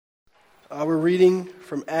We're reading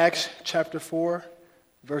from Acts chapter 4,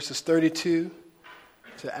 verses 32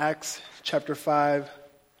 to Acts chapter 5,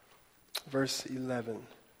 verse 11.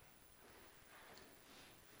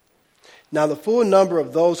 Now the full number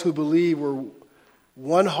of those who believed were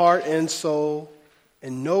one heart and soul,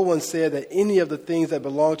 and no one said that any of the things that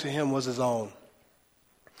belonged to him was his own.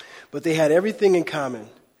 But they had everything in common.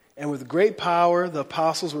 And with great power, the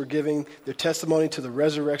apostles were giving their testimony to the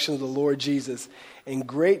resurrection of the Lord Jesus, and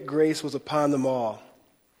great grace was upon them all.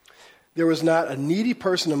 There was not a needy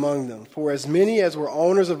person among them, for as many as were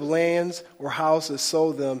owners of lands or houses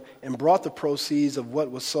sold them and brought the proceeds of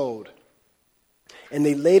what was sold. And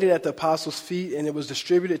they laid it at the apostles' feet, and it was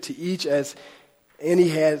distributed to each as any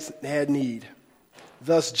had need.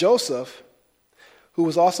 Thus Joseph, who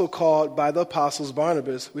was also called by the apostles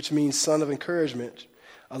Barnabas, which means son of encouragement,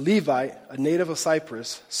 a Levite, a native of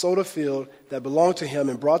Cyprus, sold a field that belonged to him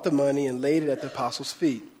and brought the money and laid it at the apostles'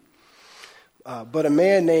 feet. But a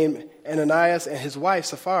man named Ananias and his wife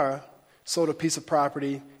Sapphira sold a piece of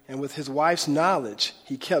property, and with his wife's knowledge,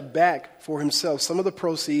 he kept back for himself some of the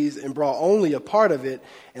proceeds and brought only a part of it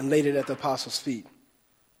and laid it at the apostles' feet.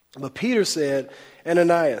 But Peter said,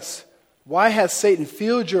 Ananias, why has Satan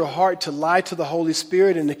filled your heart to lie to the Holy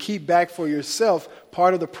Spirit and to keep back for yourself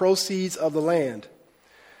part of the proceeds of the land?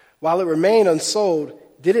 While it remained unsold,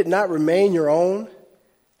 did it not remain your own?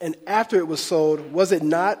 And after it was sold, was it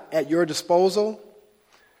not at your disposal?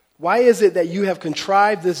 Why is it that you have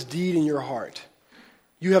contrived this deed in your heart?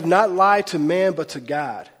 You have not lied to man but to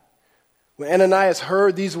God. When Ananias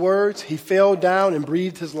heard these words, he fell down and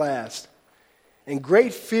breathed his last. And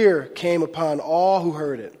great fear came upon all who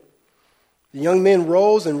heard it. The young men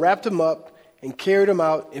rose and wrapped him up and carried him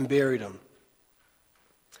out and buried him.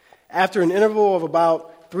 After an interval of about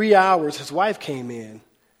 3 hours, his wife came in,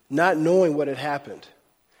 not knowing what had happened.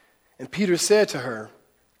 And Peter said to her,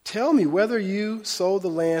 tell me whether you sold the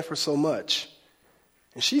land for so much.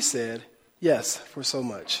 And she said, yes, for so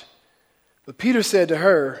much. But Peter said to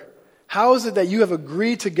her, how is it that you have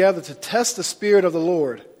agreed together to test the Spirit of the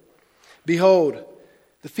Lord? Behold,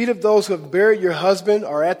 the feet of those who have buried your husband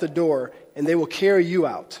are at the door, and they will carry you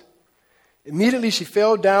out. Immediately she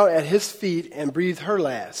fell down at his feet and breathed her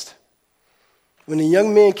last. When the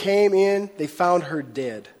young men came in, they found her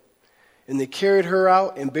dead. And they carried her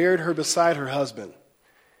out and buried her beside her husband.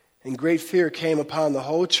 And great fear came upon the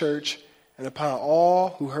whole church and upon all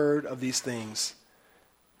who heard of these things.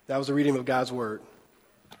 That was the reading of God's word.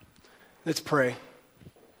 Let's pray.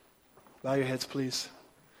 Bow your heads, please.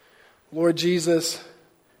 Lord Jesus,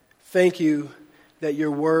 thank you that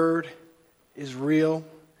your word is real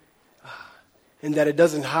and that it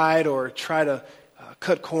doesn't hide or try to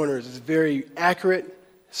cut corners. It's very accurate,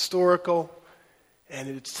 historical, and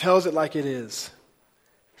it tells it like it is.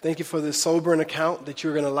 Thank you for this sobering account that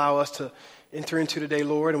you're going to allow us to enter into today,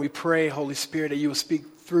 Lord. And we pray, Holy Spirit, that you will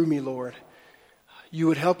speak through me, Lord. You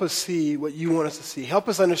would help us see what you want us to see. Help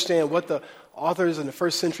us understand what the authors in the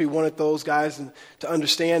first century wanted those guys to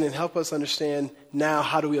understand, and help us understand now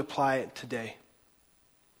how do we apply it today.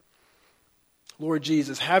 Lord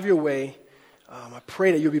Jesus, have your way. I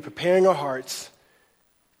pray that you'll be preparing our hearts,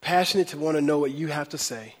 passionate to want to know what you have to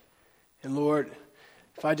say. And Lord,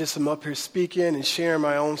 if I just am up here speaking and sharing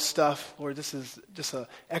my own stuff, Lord, this is just an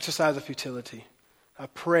exercise of futility. I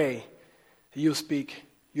pray that you'll speak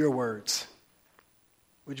your words.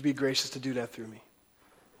 Would you be gracious to do that through me?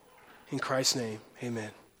 In Christ's name, amen.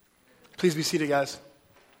 Please be seated, guys.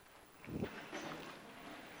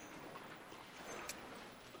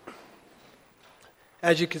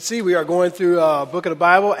 As you can see, we are going through a book of the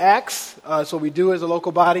Bible, Acts. That's what we do as a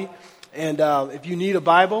local body. And if you need a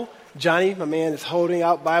Bible, Johnny, my man, is holding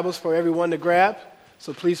out Bibles for everyone to grab.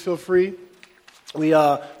 So please feel free. We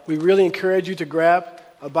really encourage you to grab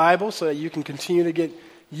a Bible so that you can continue to get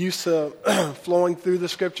used to flowing through the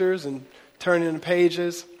scriptures and turning the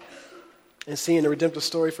pages and seeing the redemptive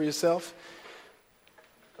story for yourself.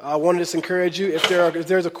 I want to just encourage you, if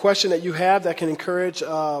there's a question that you have that can encourage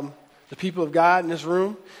the people of God in this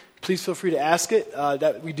room, please feel free to ask it.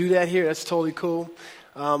 That we do that here. That's totally cool.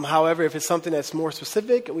 However, if it's something that's more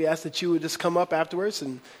specific, we ask that you would just come up afterwards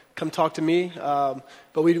and come talk to me.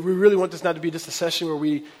 But we really want this not to be just a session where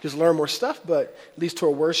we just learn more stuff, but at least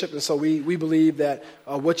toward worship. And so we believe that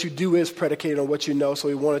what you do is predicated on what you know, so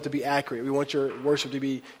we want it to be accurate. We want your worship to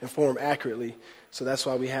be informed accurately. So that's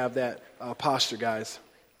why we have that posture, guys.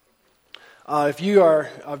 If you are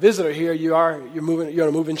a visitor here, you're on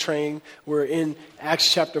a moving train. We're in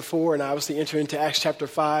Acts chapter 4, and obviously enter into Acts chapter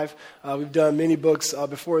 5. We've done many books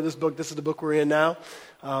before this book. This is the book we're in now.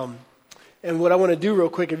 And what I want to do real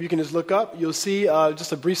quick, if you can just look up, you'll see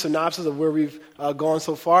just a brief synopsis of where we've gone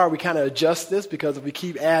so far. We kind of adjust this because if we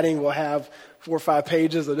keep adding, we'll have 4 or 5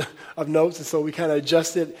 pages of notes. And so we kind of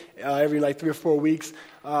adjust it every 3 or 4 weeks.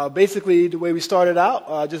 Basically, the way we started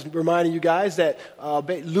out, just reminding you guys that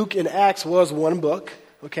Luke and Acts was one book.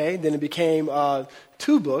 Okay, then it became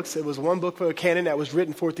 2 books. It was one book for a canon that was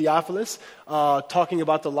written for Theophilus, talking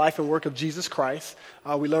about the life and work of Jesus Christ.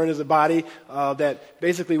 We learned as a body that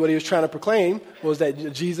basically what he was trying to proclaim was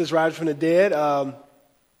that Jesus rose from the dead.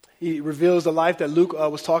 He reveals the life that Luke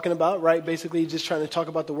was talking about, right? Basically, just trying to talk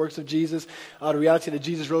about the works of Jesus, the reality that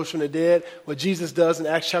Jesus rose from the dead. What Jesus does in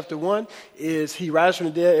Acts chapter 1 is he rises from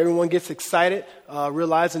the dead. Everyone gets excited,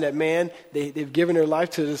 realizing that, man, they've given their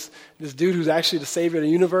life to this dude who's actually the Savior of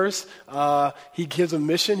the universe. He gives a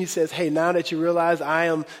mission. He says, hey, now that you realize I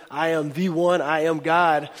am the one, I am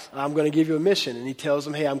God, I'm going to give you a mission. And he tells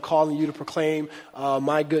them, hey, I'm calling you to proclaim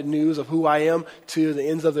my good news of who I am to the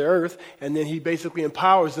ends of the earth. And then he basically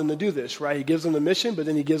empowers them to do this, right? He gives them the mission, but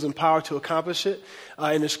then he gives them power to accomplish it.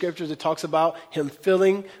 In the scriptures, it talks about him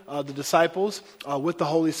filling the disciples with the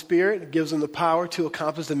Holy Spirit. It gives them the power to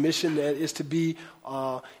accomplish the mission that is to be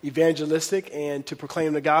evangelistic and to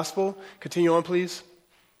proclaim the gospel. Continue on, please.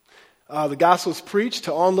 The gospel is preached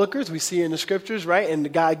to onlookers. We see in the scriptures, right?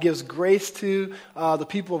 And God gives grace to the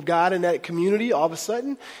people of God in that community. All of a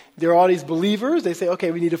sudden, there are all these believers. They say,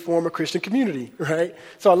 okay, we need to form a Christian community, right?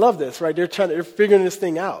 So I love this, right? They're figuring this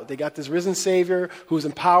thing out. They got this risen Savior who's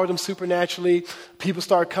empowered them supernaturally. People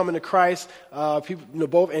start coming to Christ. People,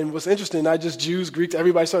 both. And what's interesting, not just Jews, Greeks,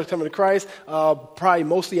 everybody started coming to Christ. Probably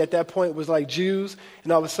mostly at that point was like Jews.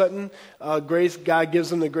 And all of a sudden, God gives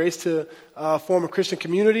them the grace to form a Christian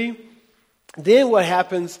community. Then what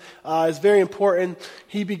happens is very important.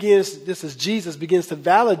 Jesus begins to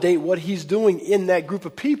validate what he's doing in that group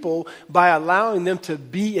of people by allowing them to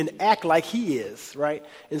be and act like he is, right?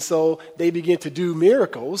 And so they begin to do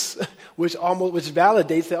miracles, which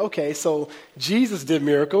validates that, okay, so Jesus did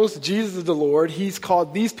miracles. Jesus is the Lord. He's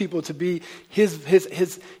called these people to be his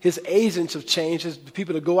agents of change, his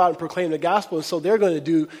people to go out and proclaim the gospel. And so they're going to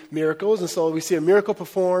do miracles. And so we see a miracle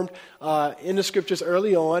performed in the scriptures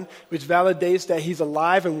early on, which validates that he's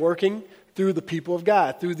alive and working through the people of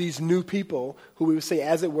God, through these new people who we would say,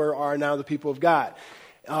 as it were, are now the people of God.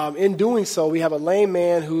 In doing so, we have a lame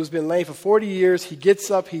man who's been lame for 40 years. He gets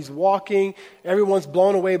up, he's walking. Everyone's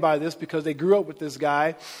blown away by this because they grew up with this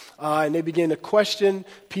guy. And they begin to question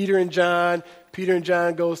Peter and John. Peter and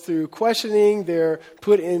John goes through questioning. They're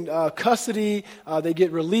put in custody. They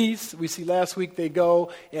get released. We see last week they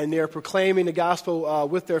go and they're proclaiming the gospel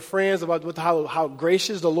with their friends about how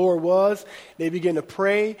gracious the Lord was. They begin to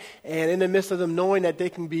pray. And in the midst of them knowing that they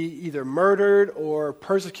can be either murdered or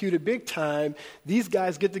persecuted big time, these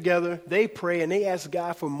guys get together, they pray, and they ask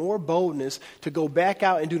God for more boldness to go back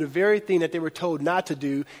out and do the very thing that they were told not to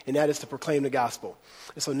do, and that is to proclaim the gospel.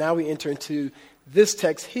 And so now we enter into this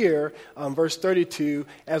text here, verse 32,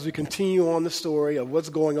 as we continue on the story of what's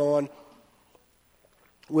going on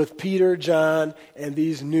with Peter, John, and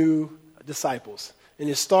these new disciples. And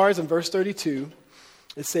it starts in verse 32.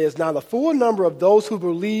 It says, now the full number of those who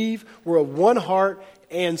believe were of one heart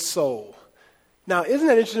and soul. Now, isn't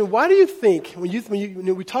that interesting? Why do you think,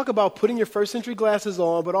 when we talk about putting your first century glasses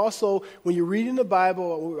on, but also when you're reading the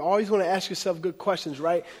Bible, we always want to ask yourself good questions,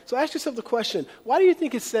 right? So ask yourself the question, why do you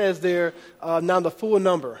think it says there, now the full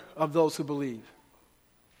number of those who believe?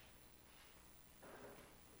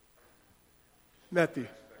 Matthew.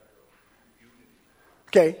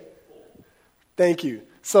 Okay. Thank you.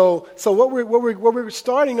 So what we're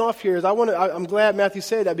starting off here is I'm glad Matthew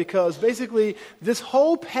said that, because basically this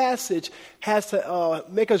whole passage has to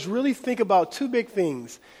make us really think about 2 big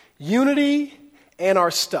things: unity and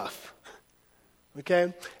our stuff.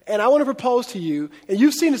 Okay? And I want to propose to you, and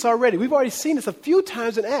you've seen this already. We've already seen this a few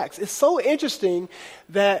times in Acts. It's so interesting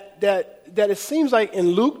that it seems like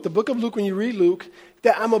in Luke, the book of Luke, when you read Luke,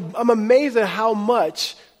 that I'm amazed at how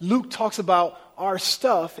much Luke talks about our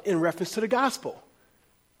stuff in reference to the gospel.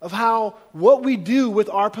 Of how what we do with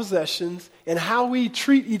our possessions and how we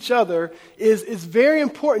treat each other is very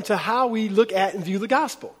important to how we look at and view the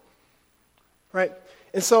gospel. Right?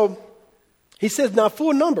 And so he says, now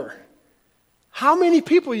full number. How many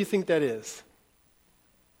people do you think that is?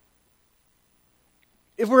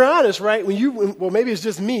 If we're honest, right, maybe it's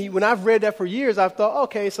just me. When I've read that for years, I've thought,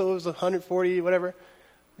 okay, so it was 140, whatever.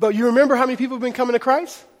 But you remember how many people have been coming to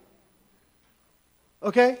Christ?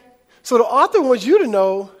 Okay? So the author wants you to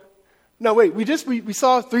know, no, wait, we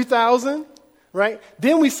saw 3,000, right?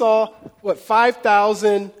 Then we saw,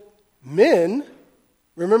 5,000 men,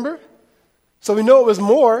 remember? So we know it was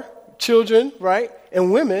more children, right,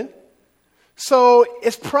 and women. So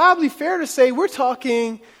it's probably fair to say we're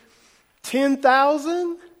talking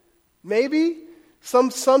 10,000, maybe.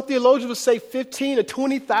 Some theologians would say 15 to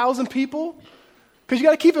 20,000 people. Because you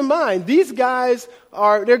got to keep in mind, these guys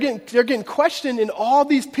they're getting questioned, and all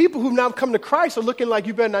these people who've now come to Christ are looking like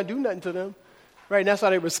you better not do nothing to them. Right? And that's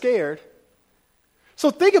why they were scared.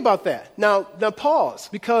 So think about that. Now pause,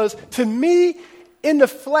 because to me, in the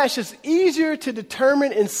flesh, it's easier to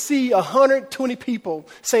determine and see 120 people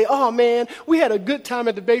say, oh man, we had a good time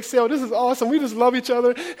at the bake sale. This is awesome. We just love each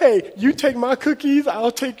other. Hey, you take my cookies,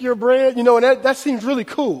 I'll take your bread. And that seems really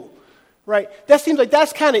cool, right? That seems like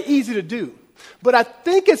that's kind of easy to do. But I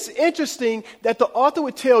think it's interesting that the author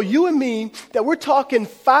would tell you and me that we're talking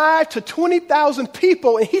 5 to 20,000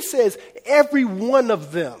 people, and he says every one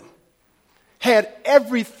of them had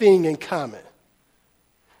everything in common.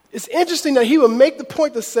 It's interesting that he would make the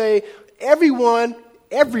point to say everyone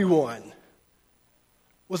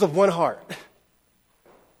was of one heart.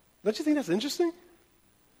 Don't you think that's interesting?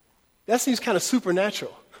 That seems kind of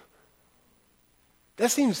supernatural.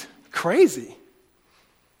 That seems crazy,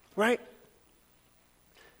 right?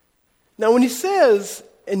 Now, when he says,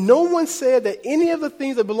 and no one said that any of the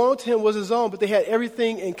things that belonged to him was his own, but they had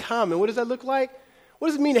everything in common. What does that look like? What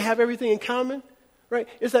does it mean to have everything in common? Right?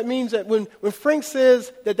 That means that when Frank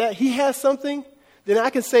says that he has something, then I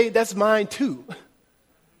can say that's mine too.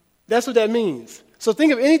 That's what that means. So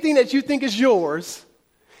think of anything that you think is yours.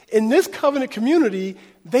 In this covenant community,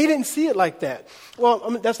 they didn't see it like that.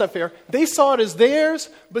 Well, that's not fair. They saw it as theirs,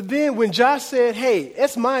 but then when Josh said, hey,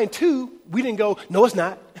 it's mine too, we didn't go, no, it's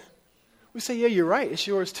not. We say, yeah, you're right, it's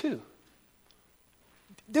yours too.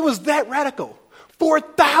 It was that radical for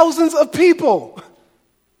thousands of people.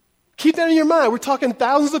 Keep that in your mind. We're talking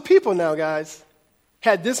thousands of people now, guys.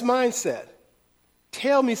 Had this mindset.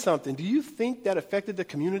 Tell me something. Do you think that affected the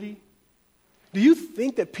community? Do you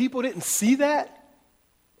think that people didn't see that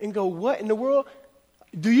and go, what in the world?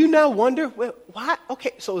 Do you now wonder, well, why?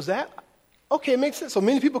 Okay, so is that? Okay, it makes sense. So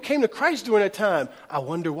many people came to Christ during that time. I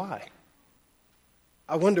wonder why.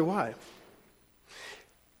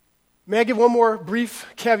 May I give one more brief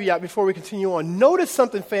caveat before we continue on? Notice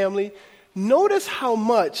something, family. Notice how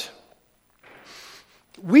much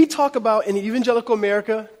we talk about in evangelical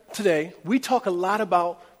America today. We talk a lot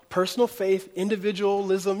about personal faith,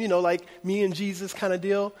 individualism, like me and Jesus kind of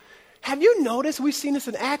deal. Have you noticed, we've seen this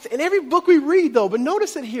in Acts, in every book we read though, but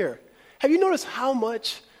notice it here. Have you noticed how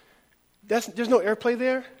much, there's no airplay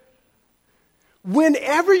there?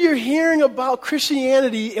 Whenever you're hearing about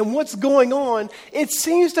Christianity and what's going on, it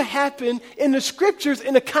seems to happen in the scriptures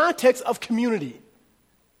in the context of community.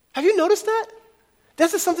 Have you noticed that?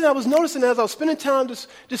 This is something I was noticing as I was spending time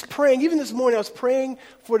just praying. Even this morning, I was praying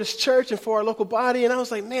for this church and for our local body, and I was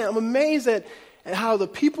like, man, I'm amazed at how the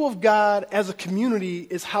people of God as a community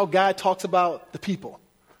is how God talks about the people.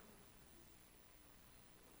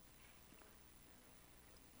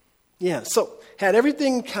 Yeah, so had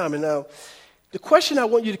everything in common. Now, the question I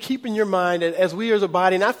want you to keep in your mind as we as a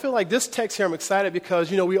body, and I feel like this text here, I'm excited because,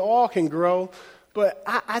 we all can grow, but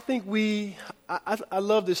I think I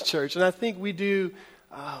love this church, and I think we do.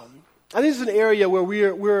 I think it's an area where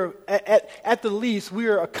we're at the least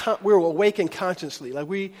we're awakened consciously. Like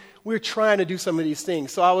we're trying to do some of these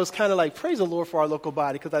things. So I was kind of like, praise the Lord for our local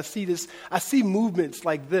body, because I see movements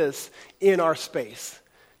like this in our space.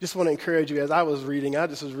 Just want to encourage you. As I was reading, I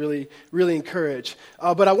just was really, really encouraged.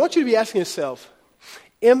 But I want you to be asking yourself,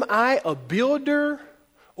 am I a builder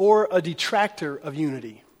or a detractor of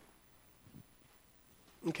unity?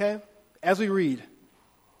 Okay? As we read,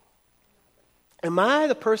 am I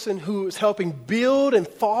the person who is helping build and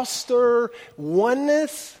foster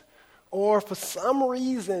oneness? Or for some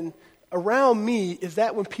reason around me, is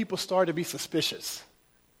that when people start to be suspicious?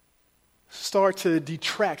 Start to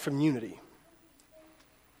detract from unity?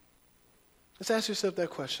 Let's ask yourself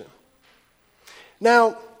that question.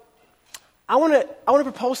 Now, I want to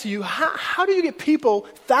propose to you, how do you get people,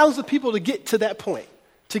 thousands of people, to get to that point,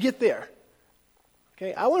 to get there?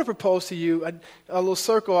 Okay, I want to propose to you, a little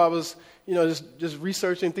circle, I was, just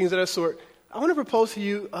researching things of that sort. I want to propose to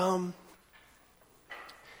you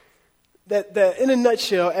that in a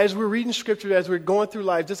nutshell, as we're reading Scripture, as we're going through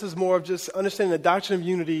life, this is more of just understanding the doctrine of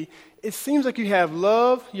unity. It seems like you have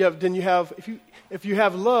love, if you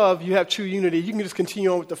have love, you have true unity. You can just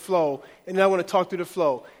continue on with the flow, and then I want to talk through the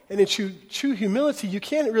flow. And in true humility, you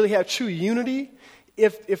can't really have true unity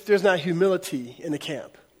if there's not humility in the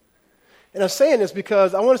camp. And I'm saying this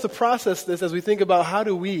because I want us to process this as we think about how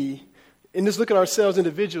do we, and just look at ourselves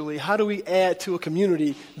individually, how do we add to a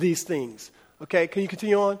community these things? Okay, can you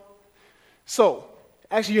continue on? So,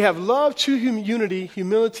 actually you have love, true unity,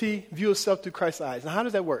 humility, view of self through Christ's eyes. Now how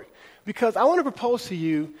does that work? Because I want to propose to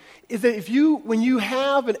you is that when you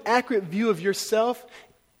have an accurate view of yourself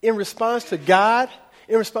in response to God,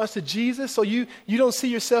 in response to Jesus, so you don't see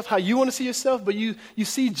yourself how you want to see yourself, but you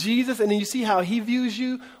see Jesus and then you see how he views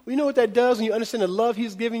you. Well, you know what that does when you understand the love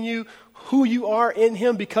he's giving you, who you are in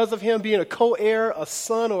him because of him being a co-heir, a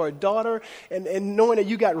son or a daughter, and knowing that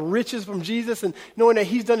you got riches from Jesus and knowing that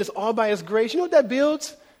he's done this all by his grace. You know what that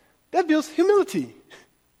builds? That builds humility.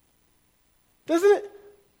 Doesn't it?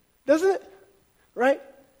 Doesn't it? Right?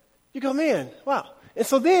 You go, man, wow. And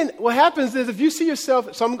so then what happens is if you see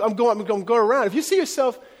yourself, so I'm going to go around. If you see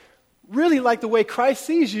yourself really like the way Christ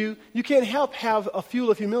sees you, you can't help have a fuel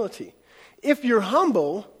of humility. If you're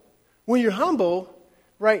humble, when you're humble,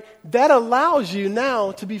 right, that allows you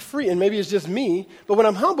now to be free. And maybe it's just me, but when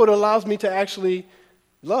I'm humble, it allows me to actually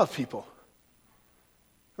love people.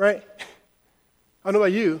 Right? I don't know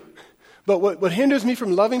about you, but what hinders me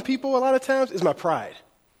from loving people a lot of times is my pride.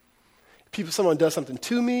 Someone does something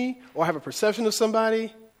to me, or I have a perception of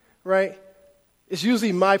somebody, right? It's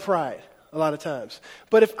usually my pride a lot of times.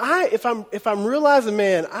 But if I'm realizing,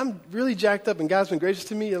 man, I'm really jacked up and God's been gracious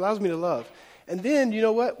to me, it allows me to love. And then, you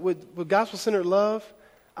know what? With gospel-centered love,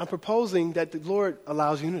 I'm proposing that the Lord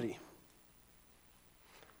allows unity.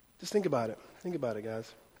 Just think about it. Think about it, guys.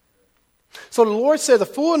 So the Lord said the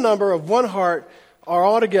full number of one heart are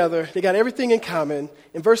all together. They got everything in common.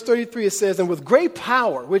 In verse 33 it says, and with great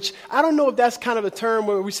power, which I don't know if that's kind of a term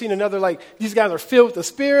where we're seeing another, like, these guys are filled with the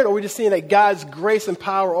Spirit, or we're just seeing like God's grace and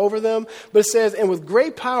power over them. But it says, and with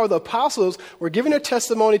great power the apostles were giving their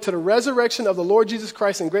testimony to the resurrection of the Lord Jesus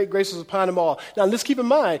Christ, and great grace was upon them all. Now let's keep in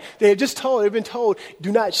mind, they've been told,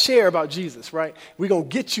 do not share about Jesus, right? We're going to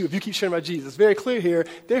get you if you keep sharing about Jesus. Very clear here,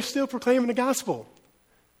 they're still proclaiming the gospel.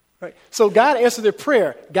 Right? So God answered their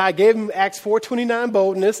prayer. God gave them Acts 4:29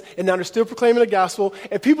 boldness, and now they're still proclaiming the gospel,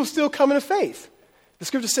 and people still coming to faith. The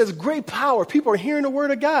scripture says great power. People are hearing the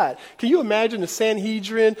word of God. Can you imagine the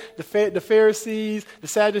Sanhedrin, the Pharisees, the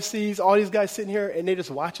Sadducees, all these guys sitting here, and they're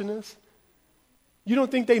just watching this? You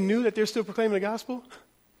don't think they knew that they're still proclaiming the gospel?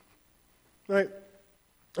 Right?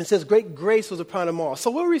 It says great grace was upon them all.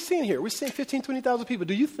 So what are we seeing here? We're seeing 15,000, 20,000 people.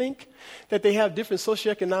 Do you think that they have different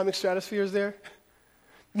socioeconomic stratospheres there?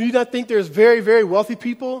 Do you not think there's very, very wealthy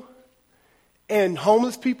people and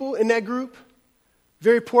homeless people in that group?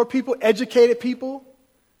 Very poor people, educated people?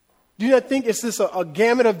 Do you not think it's just a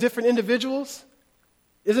gamut of different individuals?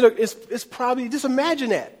 It's probably, just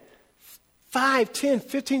imagine that. 5, 10,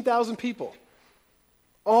 15,000 people.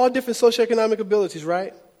 All different socioeconomic abilities,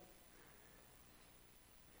 right?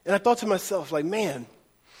 And I thought to myself, like, man,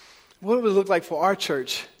 what would it look like for our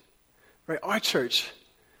church, right? Our church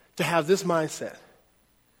to have this mindset.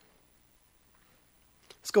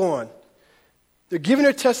 Let's go on. They're giving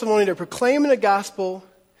their testimony, they're proclaiming the gospel,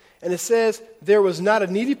 and it says, there was not a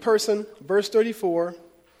needy person, verse 34,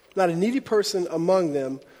 not a needy person among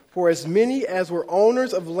them, for as many as were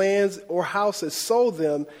owners of lands or houses sold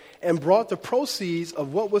them and brought the proceeds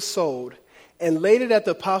of what was sold and laid it at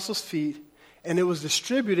the apostles' feet, and it was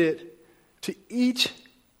distributed to each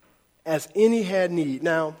as any had need.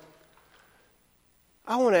 Now,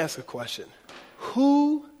 I want to ask a question.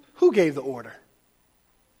 Who gave the order?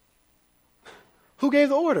 Who gave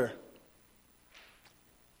the order?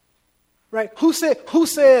 Right? Who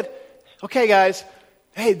said, okay, guys,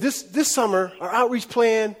 hey, this summer, our outreach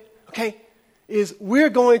plan, okay, is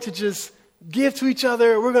we're going to just give to each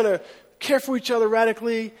other. We're going to care for each other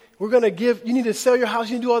radically. We're going to give, you need to sell your house,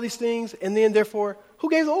 you need to do all these things. And then, therefore, who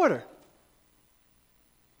gave the order?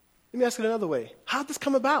 Let me ask it another way. How did this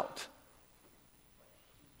come about?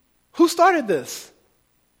 Who started this?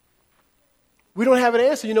 We don't have an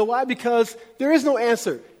answer. You know why? Because there is no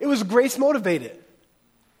answer. It was grace motivated.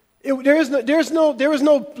 There was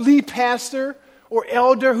no lead pastor or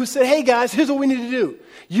elder who said, hey guys, here's what we need to do.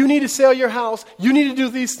 You need to sell your house. You need to do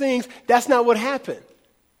these things. That's not what happened.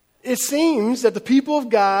 It seems that the people of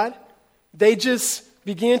God, they just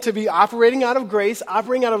began to be operating out of grace,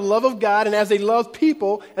 operating out of love of God, and as they loved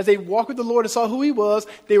people, as they walked with the Lord and saw who He was,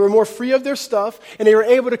 they were more free of their stuff, and they were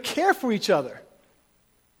able to care for each other.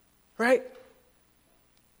 Right?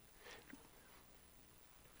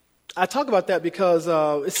 I talk about that because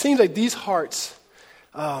it seems like these hearts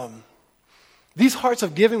of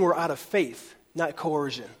giving were out of faith, not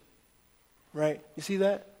coercion. Right? You see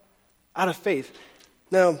that? Out of faith.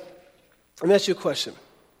 Now, let me ask you a question.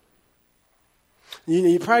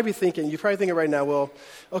 You're probably thinking right now, well,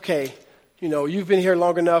 okay, you've been here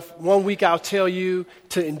long enough. 1 week I'll tell you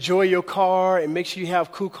to enjoy your car and make sure you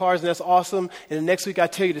have cool cars, and that's awesome. And the next week I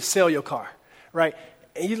tell you to sell your car, right?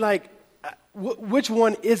 And you're like, which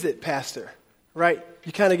one is it, Pastor? Right?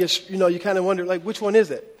 You kind of wonder, like, which one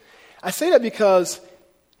is it? I say that because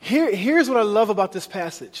here's what I love about this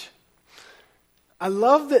passage. I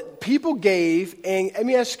love that people gave, and let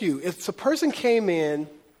me ask you, if a person came in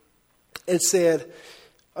and said,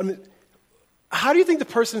 how do you think the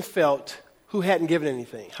person felt who hadn't given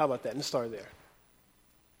anything? How about that? Let's start there.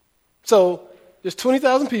 So there's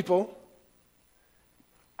 20,000 people.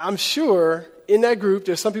 I'm sure in that group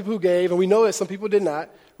there's some people who gave, and we know that some people did not,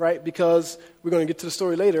 right? Because we're going to get to the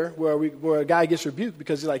story later where a guy gets rebuked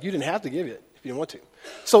because he's like, you didn't have to give it if you didn't want to.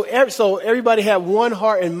 So everybody had one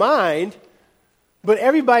heart and mind, but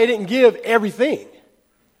everybody didn't give everything.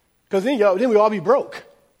 Because then we'd all be broke.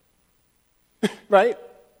 Right?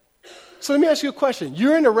 So let me ask you a question.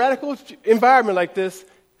 You're in a radical environment like this,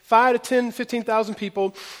 5 to 10, 15,000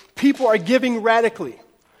 people. People are giving radically.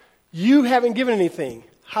 You haven't given anything.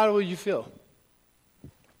 How will you feel?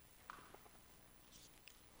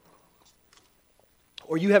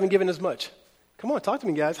 Or you haven't given as much. Come on, talk to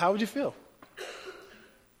me, guys. How would you feel?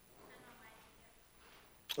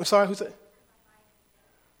 I'm sorry, who said?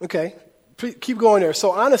 Okay, please keep going there.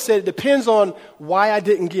 So Anna said it depends on why I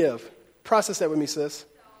didn't give. Process that with me, sis.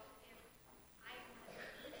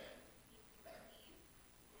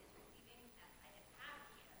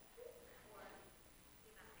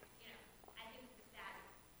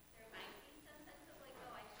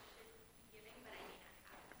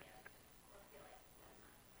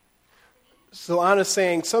 So Anna's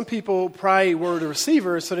saying some people probably were the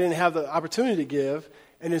receivers, so they didn't have the opportunity to give.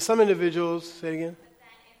 And then some individuals, say it again. But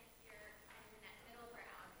then if you're in that middle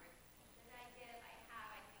ground where should I give, I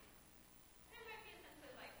think there might be a sense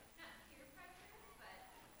of like, not peer pressure, but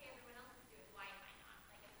hey, everyone else is doing, why am I not?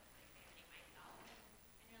 Like it's examining myself and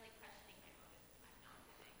really questioning my motives if I'm not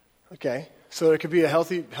giving. Okay, so there could be a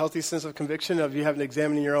healthy sense of conviction of you having to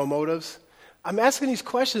examine your own motives. I'm asking these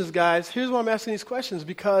questions, guys. Here's why I'm asking these questions,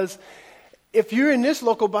 because if you're in this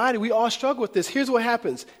local body, we all struggle with this. Here's what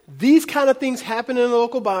happens. These kind of things happen in the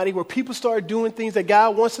local body where people start doing things that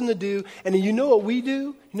God wants them to do. And then you know what we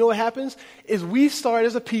do? You know what happens? Is we start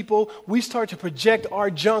as a people, we start to project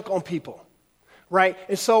our junk on people. Right?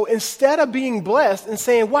 And so instead of being blessed and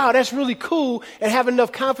saying, wow, that's really cool, and have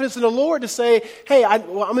enough confidence in the Lord to say, hey, I'm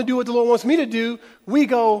going to do what the Lord wants me to do, we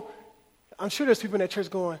go, I'm sure there's people in that church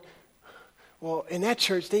going, well, in that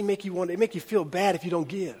church, they make you feel bad if you don't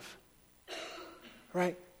give.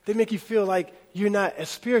 Right? They make you feel like you're not as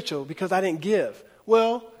spiritual because I didn't give.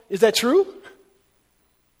 Well, is that true?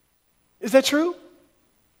 Is that true?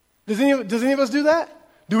 Does any of us do that?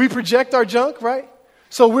 Do we project our junk, right?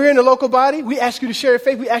 So we're in the local body. We ask you to share your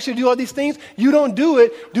faith. We ask you to do all these things. You don't do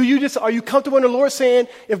it. Are you comfortable in the Lord saying,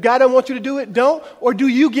 if God doesn't want you to do it, don't? Or do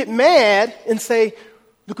you get mad and say,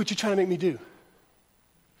 look what you're trying to make me do?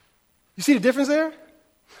 You see the difference there?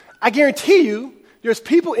 I guarantee you there's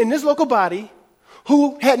people in this local body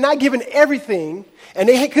who had not given everything, and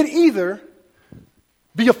they could either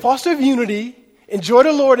be a foster of unity, enjoy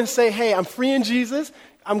the Lord and say, hey, I'm free in Jesus.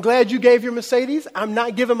 I'm glad you gave your Mercedes. I'm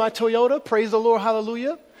not giving my Toyota. Praise the Lord.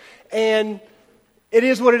 Hallelujah. And it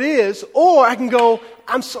is what it is. Or I can go,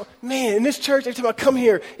 in this church, every time I come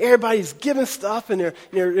here, everybody's giving stuff and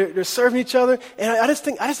they're serving each other. And I just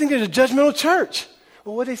think there's a judgmental church.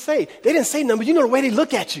 Well, what did they say? They didn't say nothing, but you know the way they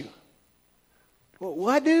look at you. Well,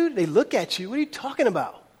 what, dude? They look at you. What are you talking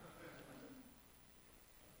about?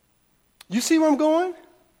 You see where I'm going?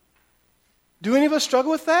 Do any of us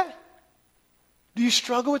struggle with that? Do you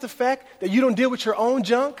struggle with the fact that you don't deal with your own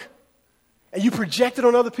junk and you project it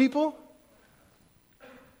on other people?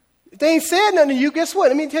 If they ain't said nothing to you, guess what?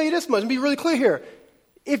 Let me tell you this much. Let me be really clear here.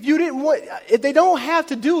 If they don't have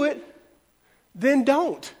to do it, then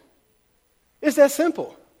don't. It's that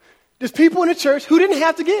simple. There's people in the church who didn't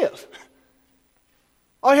have to give.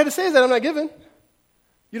 All you had to say is that I'm not giving.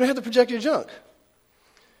 You don't have to project your junk.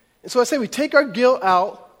 And so I say we take our guilt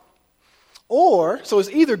out, so it's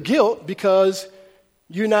either guilt because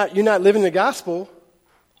you're not living the gospel,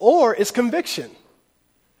 or it's conviction,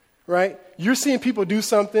 right? You're seeing people do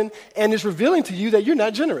something, and it's revealing to you that you're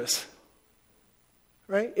not generous,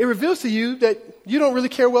 right? It reveals to you that you don't really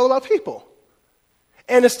care well about people.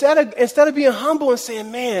 And instead of being humble and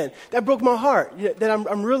saying, man, that broke my heart, that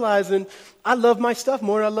I'm realizing I love my stuff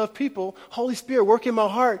more than I love people. Holy Spirit, work in my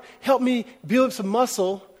heart. Help me build some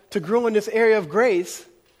muscle to grow in this area of grace.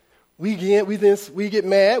 We get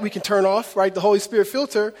mad. We can turn off, right, the Holy Spirit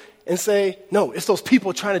filter and say, no, it's those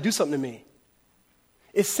people trying to do something to me.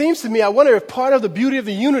 It seems to me, I wonder if part of the beauty of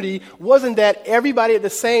the unity wasn't that everybody at the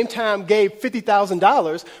same time gave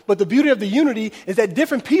 $50,000, but the beauty of the unity is that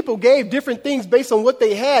different people gave different things based on what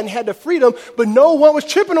they had and had the freedom, but no one was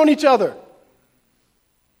tripping on each other.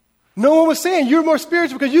 No one was saying you're more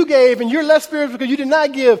spiritual because you gave and you're less spiritual because you did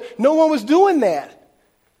not give. No one was doing that.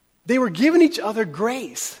 They were giving each other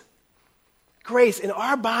grace. Grace in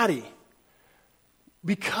our body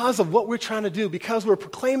because of what we're trying to do, because we're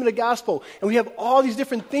proclaiming the gospel, and we have all these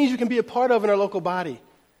different things you can be a part of in our local body.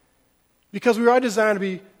 Because we are designed to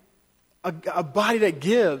be a body that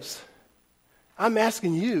gives. I'm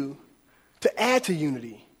asking you to add to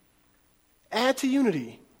unity. Add to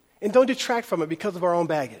unity. And don't detract from it because of our own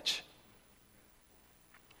baggage.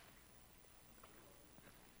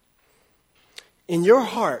 In your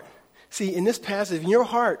heart, see, in this passage, in your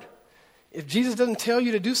heart, if Jesus doesn't tell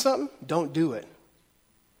you to do something, don't do it.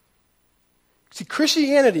 See,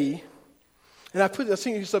 Christianity, and I put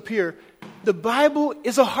this up here, the Bible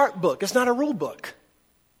is a heart book. It's not a rule book.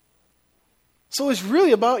 So it's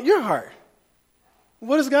really about your heart.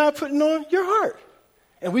 What is God putting on your heart?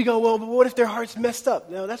 And we go, well, but what if their heart's messed up?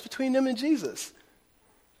 Now, that's between them and Jesus.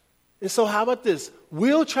 And so how about this?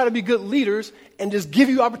 We'll try to be good leaders and just give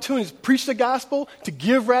you opportunities to preach the gospel, to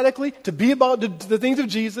give radically, to be about the things of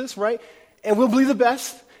Jesus, right? And we'll believe the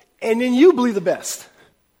best, and then you believe the best.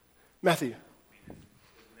 Matthew. Doesn't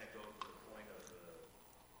that go to the point of the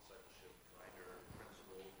discipleship binder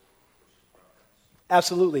principle versus preference?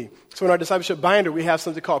 Absolutely. So in our discipleship binder, we have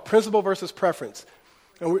something called principle versus preference.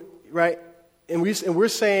 And we're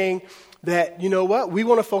saying that, you know what? We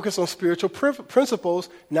want to focus on spiritual principles,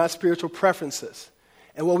 not spiritual preferences.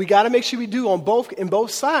 And what we got to make sure we do in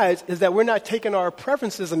both sides is that we're not taking our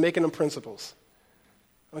preferences and making them principles.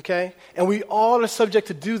 Okay? And we all are subject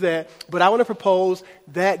to do that, but I want to propose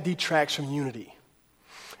that detracts from unity.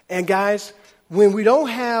 And guys, when we don't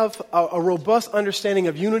have a robust understanding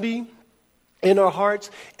of unity in our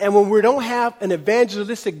hearts, and when we don't have an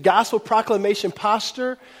evangelistic gospel proclamation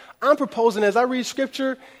posture, I'm proposing, as I read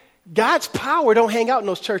Scripture, God's power don't hang out in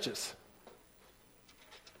those churches.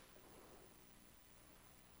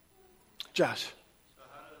 Josh. So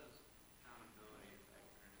how does accountability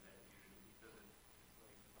factor into that usually? Because it's like,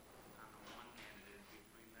 on the one hand, it is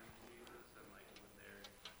between them and Jesus, and like when they're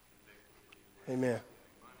convicted, Amen.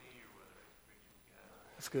 money or whether it's preaching the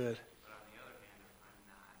gospel. That's good. But on the other hand, if I'm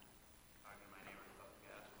not talking to my neighbor about the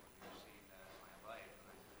gospel, and you're seeing that in my life, and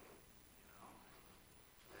I say,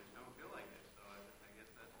 I just don't feel like it, so I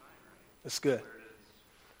guess that's fine, right? That's good. Where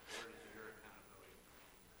does your accountability fit?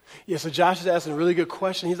 Yeah, so Josh is asking a really good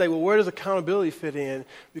question. He's like, well, where does accountability fit in?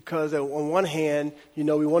 Because on one hand, we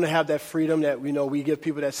want to have that freedom that, we give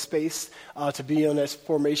people that space to be on that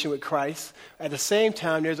formation with Christ. At the same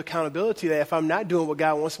time, there's accountability that if I'm not doing what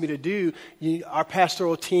God wants me to do, our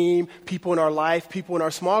pastoral team, people in our life, people in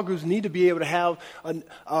our small groups need to be able to have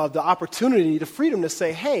the opportunity, the freedom to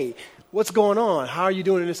say, hey, what's going on? How are you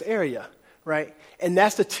doing in this area? Right? And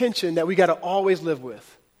that's the tension that we got to always live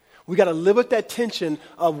with. We got to live with that tension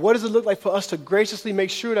of what does it look like for us to graciously make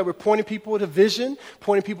sure that we're pointing people to vision,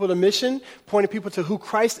 pointing people to mission, pointing people to who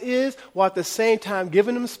Christ is, while at the same time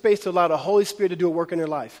giving them space to allow the Holy Spirit to do a work in their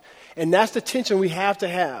life. And that's the tension we have to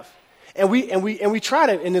have. And we try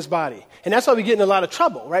that in this body. And that's why we get in a lot of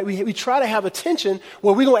trouble, right? We try to have a tension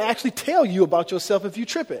where we're going to actually tell you about yourself if you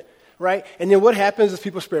trip it. Right? And then what happens is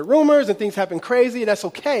people spread rumors and things happen crazy, and that's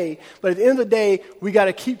okay. But at the end of the day, we got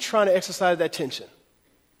to keep trying to exercise that tension.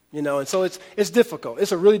 And so it's difficult.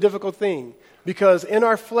 It's a really difficult thing because in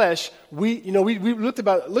our flesh, we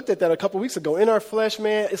looked at that a couple weeks ago. In our flesh,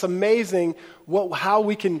 man, it's amazing how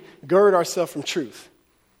we can gird ourselves from truth.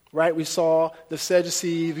 Right? We saw the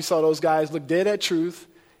Sadducees, we saw those guys look dead at truth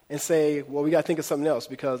and say, well, we got to think of something else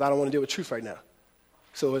because I don't want to deal with truth right now.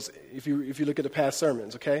 So if you look at the past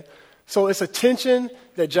sermons, okay? So it's a tension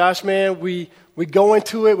that, Josh, man, we go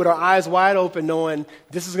into it with our eyes wide open knowing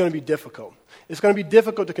this is going to be difficult. It's going to be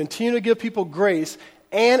difficult to continue to give people grace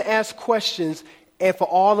and ask questions and for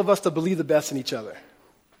all of us to believe the best in each other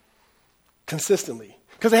consistently.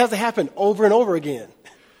 Because it has to happen over and over again,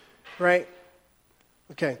 right?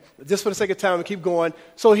 Okay, just for the sake of time, we keep going.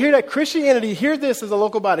 So hear this as a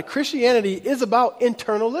local body. Christianity is about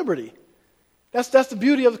internal liberty. That's the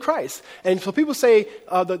beauty of Christ. And so people say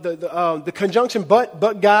the conjunction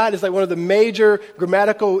but God is like one of the major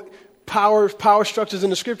grammatical power structures in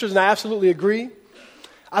the Scriptures, and I absolutely agree.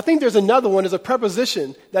 I think there's another one, there's a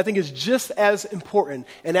preposition that I think is just as important,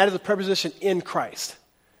 and that is a preposition in Christ.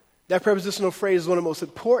 That prepositional phrase is one of the most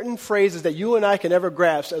important phrases that you and I can ever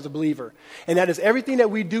grasp as a believer. And that is everything that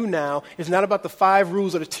we do now is not about the 5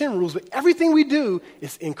 rules or the 10 rules, but everything we do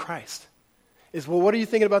is in Christ. Well, what are you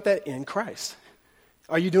thinking about that? In Christ.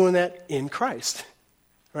 Are you doing that in Christ?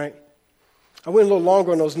 Right? I went a little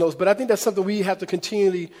longer on those notes, but I think that's something we have to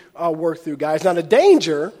continually work through, guys. Now, the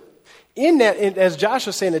danger in that, as Josh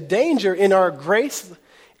was saying, the danger in our grace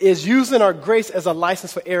is using our grace as a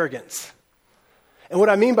license for arrogance. And what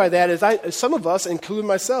I mean by that is some of us, including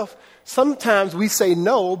myself, sometimes we say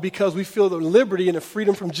no because we feel the liberty and the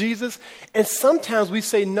freedom from Jesus, and sometimes we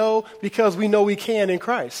say no because we know we can in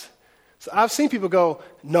Christ. So I've seen people go,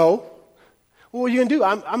 no. Well, what are you going to do?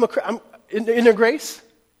 I'm in their grace.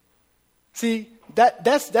 See,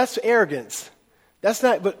 that's arrogance. That's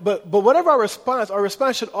not, but whatever our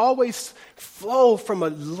response should always flow from a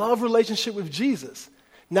love relationship with Jesus.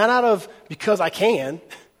 Not out of because I can,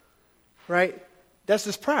 right? That's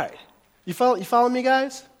just pride. You follow me,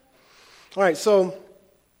 guys? All right, so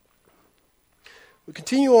we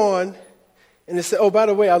continue on, and it said, oh, by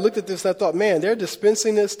the way, I looked at this and I thought, man, they're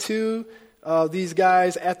dispensing this to these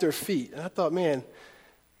guys at their feet. And I thought, man,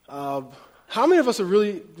 how many of us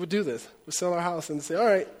would do this? Would sell our house and say, all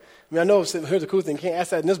right. I mean, I know here's the cool thing. You can't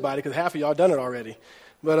ask that in this body because half of y'all done it already.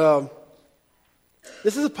 But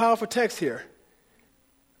this is a powerful text here.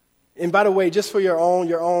 And by the way, just for your own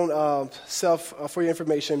for your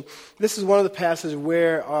information, this is one of the passages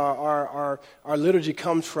where our liturgy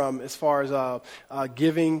comes from as far as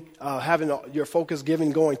giving, having your focus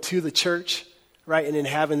giving going to the church, right, and then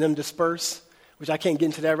having them disperse, which I can't get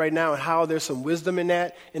into that right now, and how there's some wisdom in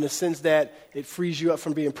that, in the sense that it frees you up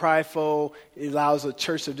from being prideful. It allows the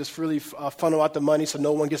church to just really funnel out the money so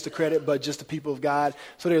no one gets the credit but just the people of God.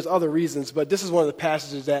 So there's other reasons, but this is one of the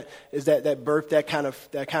passages that birthed that kind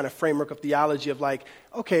of framework of theology of like,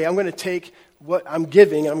 okay, I'm going to take what I'm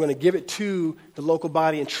giving and I'm going to give it to the local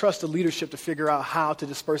body and trust the leadership to figure out how to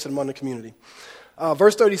disperse it among the community.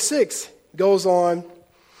 Verse 36 goes on.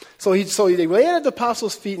 So they lay it at the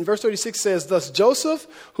apostles' feet, and verse 36 says, thus Joseph,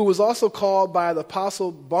 who was also called by the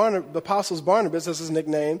apostles Barnabas, that's his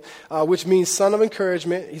nickname, which means son of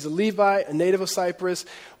encouragement. He's a Levite, a native of Cyprus.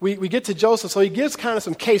 We get to Joseph, so he gives kind of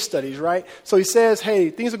some case studies, right? So he says,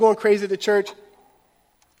 hey, things are going crazy at the church.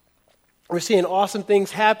 We're seeing awesome things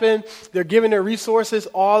happen. They're giving their resources.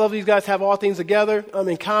 All of these guys have all things together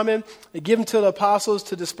in common. They give them to the apostles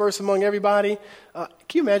to disperse among everybody. Can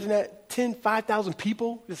you imagine that? 5,000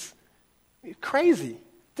 people? It's crazy.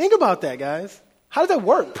 Think about that, guys. How does that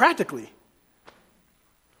work practically?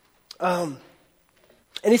 And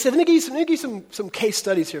he said, let me give you some case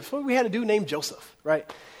studies here. So we had a dude named Joseph, right?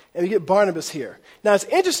 And we get Barnabas here. Now, it's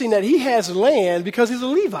interesting that he has land because he's a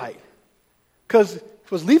Levite. Because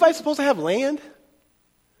was Levite supposed to have land?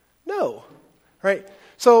 No, right?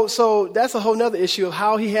 So that's a whole nother issue of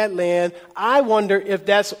how he had land. I wonder if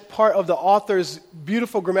that's part of the author's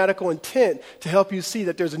beautiful grammatical intent to help you see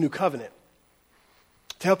that there's a new covenant.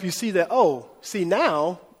 To help you see that,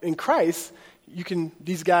 now in Christ,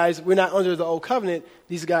 these guys, we're not under the old covenant.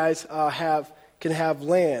 These guys can have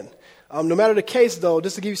land. No matter the case, though,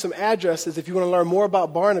 just to give you some addresses, if you want to learn more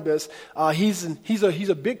about Barnabas, he's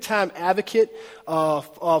a big-time advocate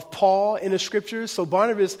of Paul in the Scriptures. So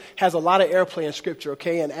Barnabas has a lot of airplay in Scripture,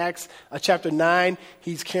 okay? In Acts chapter 9,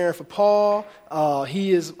 he's caring for Paul.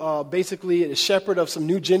 He is basically the shepherd of some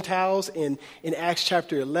new Gentiles in Acts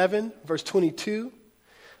chapter 11, verse 22.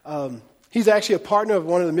 He's actually a partner of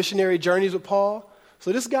one of the missionary journeys with Paul.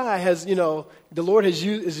 So this guy has, the Lord is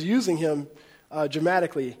using him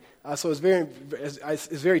dramatically. So it's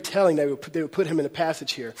very telling that they would put him in a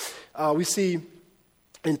passage here. We see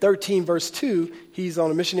in 13 verse 2, he's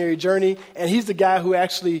on a missionary journey, and he's the guy who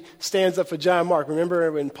actually stands up for John Mark.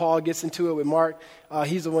 Remember when Paul gets into it with Mark?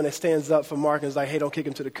 He's the one that stands up for Mark and is like, hey, don't kick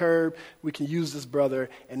him to the curb. We can use this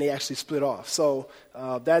brother, and they actually split off. So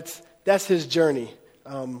that's his journey.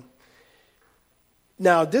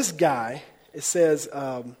 Now this guy, it says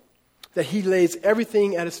that he lays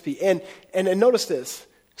everything at his feet. And notice this.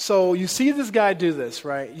 So you see this guy do this,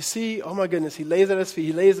 right? You see, oh my goodness, he lays at his feet.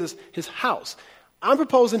 He lays his house. I'm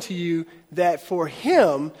proposing to you that for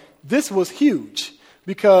him, this was huge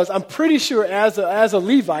because I'm pretty sure as a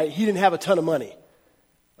Levite, he didn't have a ton of money,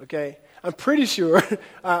 okay? I'm pretty sure,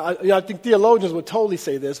 I think theologians would totally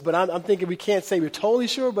say this, but I'm thinking we can't say we're totally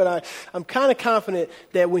sure, but I'm kind of confident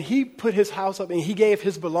that when he put his house up and he gave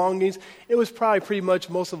his belongings, it was probably pretty much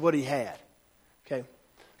most of what he had, okay?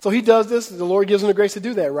 So he does this. The Lord gives him the grace to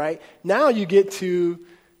do that, right? Now you get to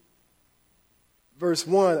verse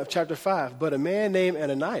 1 of chapter 5. But a man named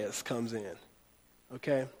Ananias comes in,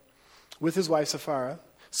 okay, with his wife Sapphira,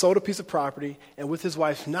 sold a piece of property, and with his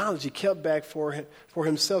wife's knowledge, he kept back for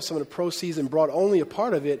himself some of the proceeds and brought only a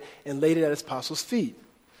part of it and laid it at his apostles' feet,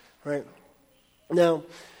 right? Now,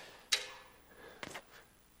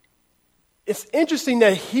 it's interesting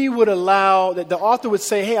that he would allow, that the author would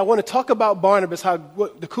say, hey, I want to talk about Barnabas,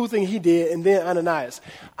 what the cool thing he did, and then Ananias.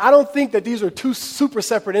 I don't think that these are two super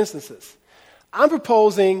separate instances. I'm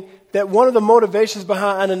proposing that one of the motivations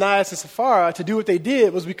behind Ananias and Sapphira to do what they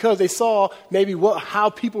did was because they saw maybe how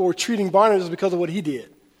people were treating Barnabas because of what he did.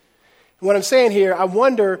 And what I'm saying here, I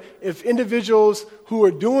wonder if individuals who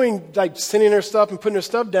are doing, like sending their stuff and putting their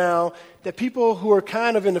stuff down, that people who are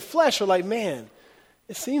kind of in the flesh are like, man,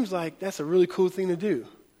 it seems like that's a really cool thing to do.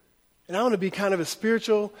 And I want to be kind of as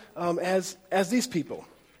spiritual as these people.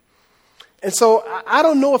 And so I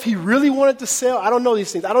don't know if he really wanted to sell. I don't know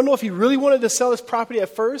these things. I don't know if he really wanted to sell his property at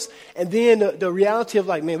first. And then the reality of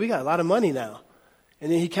like, man, we got a lot of money now.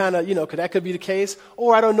 And then he kind of, that could be the case.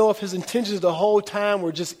 Or I don't know if his intentions the whole time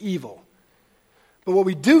were just evil. But what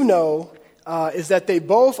we do know is that they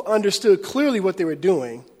both understood clearly what they were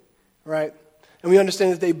doing, right? And we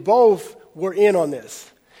understand that they both were in on this.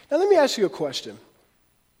 Now let me ask you a question.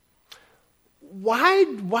 Why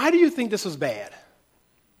do you think this was bad?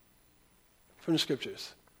 From the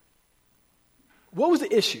scriptures. What was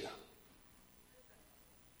the issue?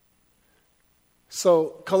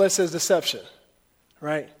 So Colette says deception,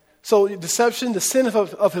 right? So deception, the sin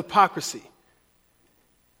of hypocrisy.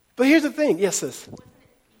 But here's the thing. Yes, sis. Wasn't it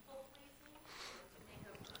people pleasing to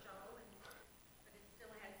make a show, but it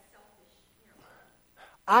still had selfish,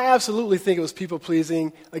 I absolutely think it was people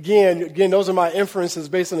pleasing. Again, those are my inferences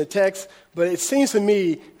based on the text, but it seems to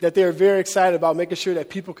me that they're very excited about making sure that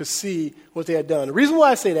people could see what they had done. The reason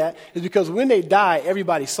why I say that is because when they died,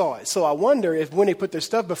 everybody saw it. So I wonder if when they put their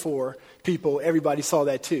stuff before people, everybody saw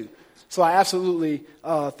that too. So I absolutely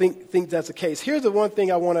think that's the case. Here's the one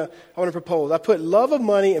thing I want to propose. I put love of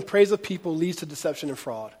money and praise of people leads to deception and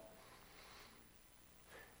fraud.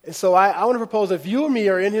 And so I want to propose if you and me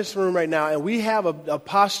are in this room right now and we have a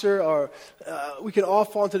posture or we can all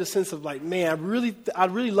fall into the sense of like, man, I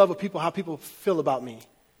really love how people feel about me.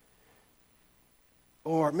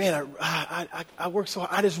 Or, man, I work so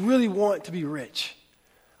hard. I just really want to be rich.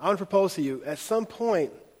 I want to propose to you, at some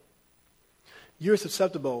point, you're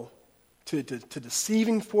susceptible to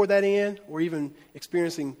deceiving for that end or even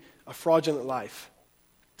experiencing a fraudulent life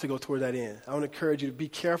to go toward that end. I want to encourage you to be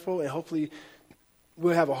careful and hopefully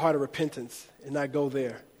we'll have a heart of repentance and not go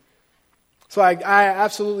there. So I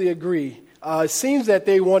absolutely agree. It seems that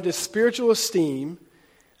they want this spiritual esteem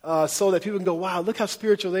so that people can go, wow, look how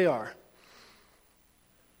spiritual they are.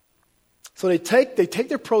 So they take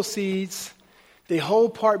their proceeds, they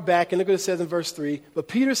hold part back, and look what it says in verse 3. But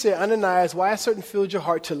Peter said, Ananias, why has certain filled your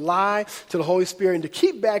heart to lie to the Holy Spirit and to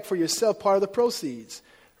keep back for yourself part of the proceeds?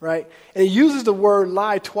 Right? And he uses the word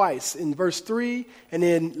lie twice in verse 3 and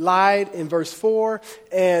then lied in verse 4.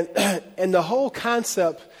 And the whole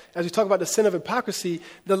concept, as we talk about the sin of hypocrisy,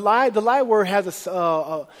 the lie word has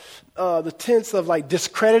the tense of like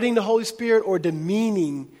discrediting the Holy Spirit or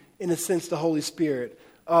demeaning, in a sense, the Holy Spirit.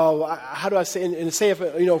 How do I say, and say if,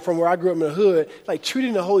 from where I grew up in the hood, like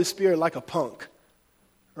treating the Holy Spirit like a punk.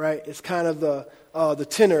 Right? It's kind of the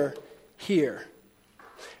tenor here.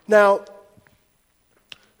 Now,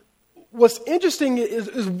 what's interesting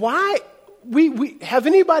is why we have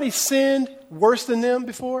anybody sinned worse than them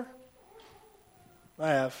before? I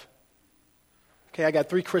have. Okay, I got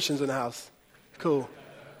 3 Christians in the house. Cool.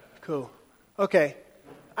 Okay.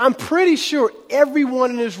 I'm pretty sure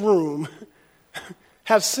everyone in this room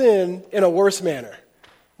have sinned in a worse manner,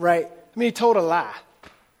 right? I mean, he told a lie.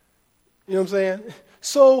 You know what I'm saying?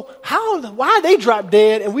 So why they drop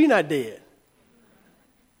dead and we not dead?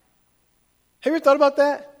 Have you ever thought about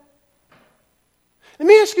that? Let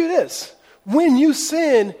me ask you this. When you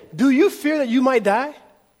sin, do you fear that you might die?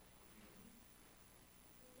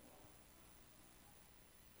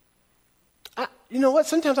 You know what?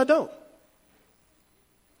 Sometimes I don't.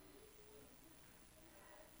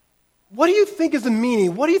 What do you think is the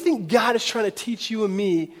meaning? What do you think God is trying to teach you and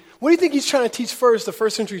me? What do you think he's trying to teach first the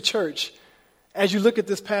first century church as you look at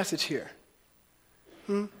this passage here?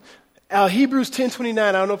 Hebrews 10:29,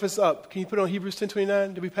 I don't know if it's up. Can you put it on Hebrews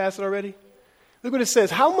 10:29? Did we pass it already? Look what it says.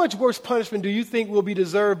 How much worse punishment do you think will be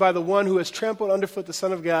deserved by the one who has trampled underfoot the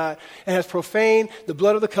Son of God and has profaned the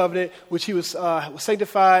blood of the covenant which he was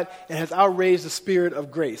sanctified and has outraged the Spirit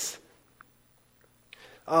of grace?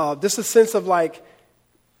 This is a sense of like,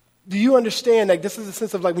 do you understand, like this is a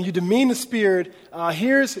sense of like when you demean the Spirit,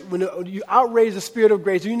 here's when you outrage the Spirit of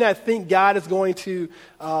grace, do you not think God is going to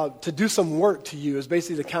do some work to you is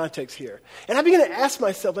basically the context here. And I begin to ask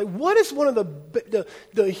myself, like what is one of the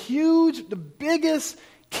biggest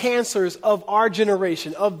cancers of our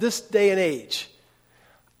generation, of this day and age?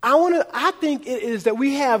 I think it is that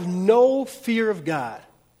we have no fear of God.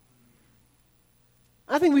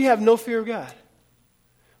 I think we have no fear of God.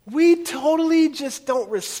 We totally just don't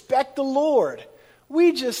respect the Lord.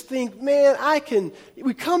 we just think, man,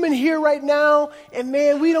 we come in here right now, and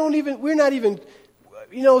man, we're not even,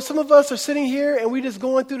 some of us are sitting here and we're just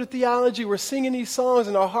going through the theology. We're singing these songs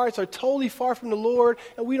and our hearts are totally far from the Lord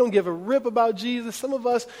and we don't give a rip about Jesus. Some of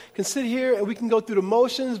us can sit here and we can go through the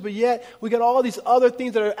motions, but yet we got all these other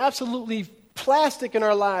things that are absolutely plastic in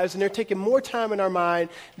our lives and they're taking more time in our mind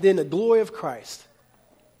than the glory of Christ.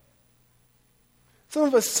 Some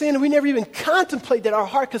of us sin and we never even contemplate that our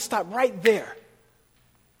heart could stop right there.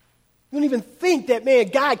 We don't even think that, man,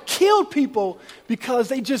 God killed people because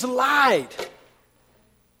they just lied.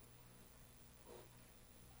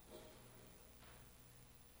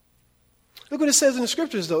 Look what it says in the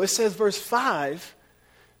scriptures, though. It says, verse 5,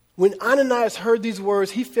 when Ananias heard these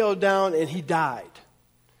words, he fell down and he died.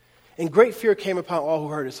 And great fear came upon all who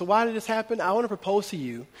heard it. So why did this happen? I want to propose to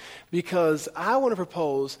you because I want to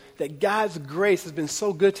propose that God's grace has been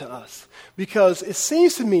so good to us. Because it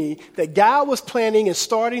seems to me that God was planning and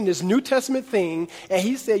starting this New Testament thing, and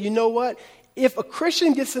he said, you know what? If a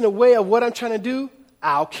Christian gets in the way of what I'm trying to do,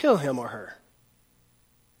 I'll kill him or her.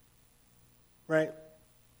 Right?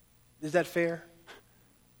 Is that fair?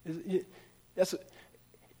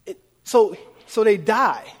 So they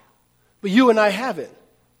die, but you and I haven't.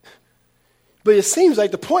 But it seems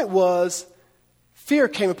like the point was fear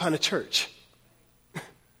came upon the church.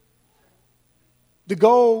 The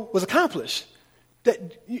goal was accomplished.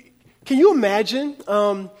 Can you imagine?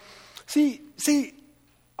 All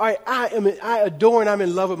right, I adore and I'm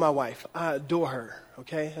in love with my wife. I adore her.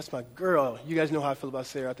 Okay, that's my girl. You guys know how I feel about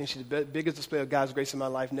Sarah. I think she's the biggest display of God's grace in my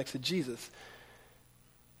life next to Jesus.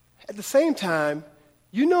 At the same time,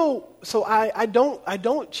 so I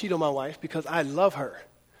don't cheat on my wife because I love her.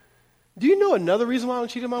 Do you know another reason why I don't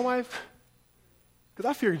cheat on my wife? Because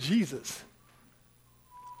I fear Jesus.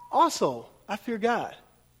 Also, I fear God.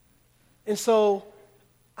 And so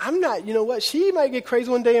I'm not, she might get crazy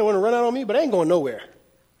one day and want to run out on me, but I ain't going nowhere.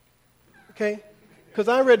 Okay? Because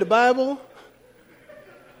I read the Bible.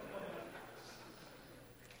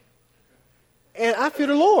 And I fear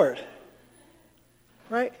the Lord.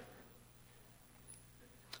 Right?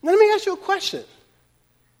 Now let me ask you a question.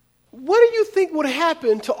 What do you think would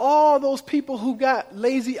happen to all those people who got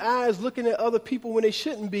lazy eyes looking at other people when they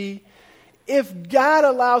shouldn't be if God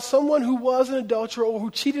allowed someone who was an adulterer or who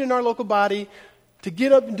cheated in our local body to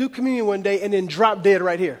get up and do communion one day and then drop dead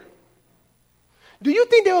right here? Do you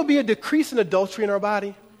think there will be a decrease in adultery in our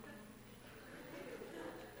body?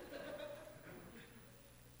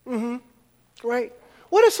 Right?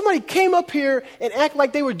 What if somebody came up here and act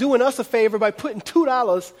like they were doing us a favor by putting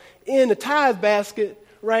 $2 in the tithe basket,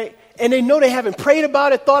 right? And they know they haven't prayed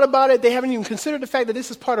about it, thought about it, they haven't even considered the fact that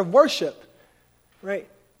this is part of worship, right?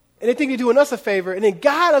 And they think they're doing us a favor, and then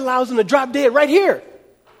God allows them to drop dead right here.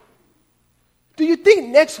 Do you think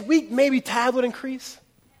next week maybe tithe would increase?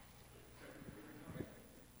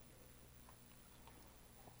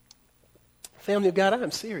 Family of God, I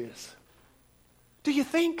am serious. Do you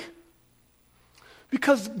think?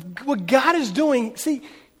 Because what God is doing, see,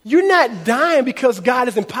 you're not dying because God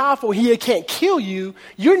isn't powerful. He can't kill you.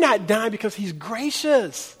 You're not dying because he's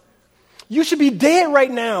gracious. You should be dead right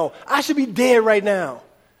now. I should be dead right now.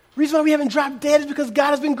 The reason why we haven't dropped dead is because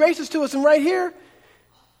God has been gracious to us. And right here,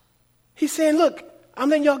 he's saying, look, I'm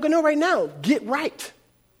letting y'all know right now, get right.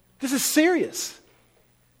 This is serious.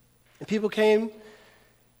 And people came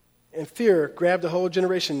and fear grabbed the whole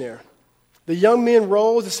generation there. The young men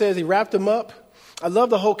rose, it says he wrapped them up. I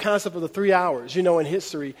love the whole concept of the 3 hours. In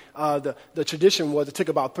history, the tradition was it took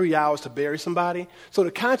about 3 hours to bury somebody. So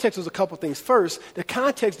the context was a couple things. First, the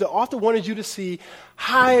context, the author wanted you to see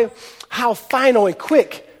how final and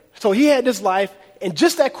quick. So he had this life, and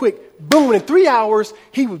just that quick, boom, in 3 hours,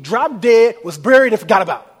 he would drop dead, was buried, and forgot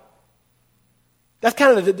about. That's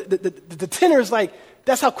kind of the tenor is like,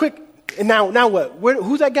 that's how quick, and now what?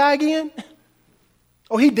 Who's that guy again?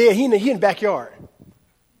 Oh, he dead. He in the backyard.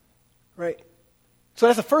 Right? So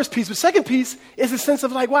that's the first piece. The second piece is the sense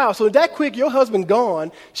of like, wow, so that quick, your husband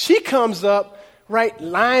gone. She comes up, right,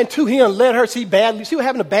 lying to him, let her see what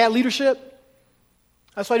happened to bad leadership?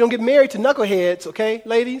 That's why you don't get married to knuckleheads, okay,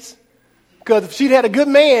 ladies? Because if she'd had a good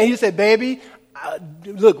man, he'd say, baby,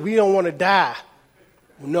 look, we don't want to die.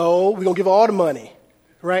 No, we're going to give her all the money,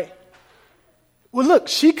 right? Well, look,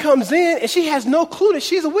 she comes in and she has no clue that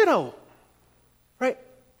she's a widow, right?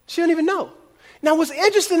 She don't even know. Now, what's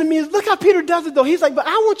interesting to me is look how Peter does it, though. He's like, but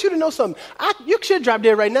I want you to know something. You should drop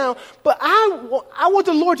dead right now, but I want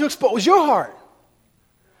the Lord to expose your heart.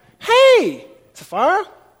 Hey, Sapphira, let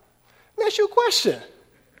me ask you a question.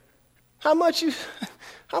 How much you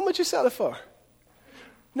sell it for?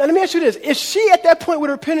 Now, let me ask you this. If she at that point would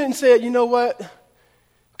have repented and said, you know what?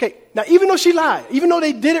 Okay, now even though she lied, even though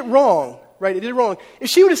they did it wrong, right? They did it wrong. If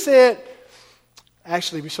she would have said,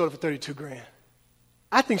 actually, we sold it for $32,000,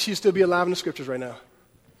 I think she'd still be alive in the scriptures right now.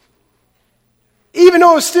 Even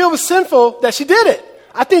though it still was sinful that she did it.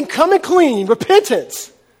 I think coming clean,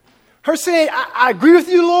 repentance. Her saying, I agree with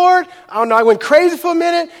you, Lord. I don't know, I went crazy for a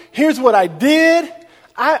minute. Here's what I did.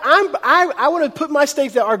 I would have put my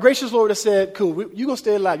stakes that our gracious Lord has said, cool, you're going to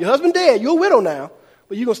stay alive. Your husband dead, you're a widow now,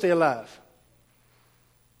 but you're going to stay alive.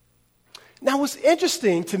 Now, what's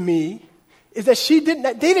interesting to me is that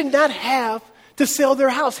they did not have to sell their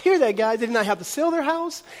house. Hear that, guys. They did not have to sell their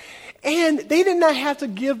house, and they did not have to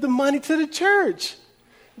give the money to the church.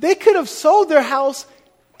 They could have sold their house,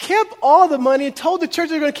 kept all the money, and told the church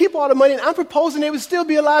they're going to keep all the money, and I'm proposing they would still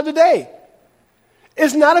be alive today.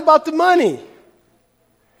 It's not about the money.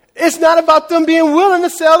 It's not about them being willing to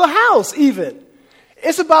sell the house, even.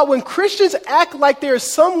 It's about when Christians act like they're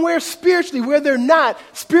somewhere spiritually where they're not.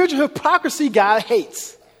 Spiritual hypocrisy God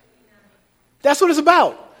hates. That's what it's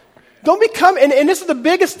about. Don't become, and this is the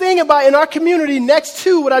biggest thing about in our community next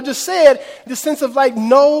to what I just said, the sense of like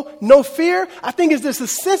no fear. I think is there's a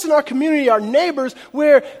sense in our community, our neighbors,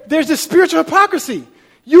 where there's this spiritual hypocrisy.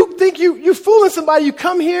 You think you're fooling somebody. You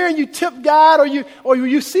come here and you tip God, or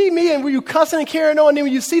you see me and you cussing and carrying on. And then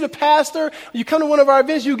when you see the pastor, or you come to one of our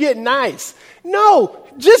events, you get nice. No,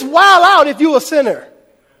 just wild out if you're a sinner.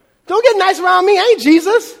 Don't get nice around me. I ain't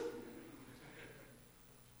Jesus.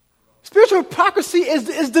 Spiritual hypocrisy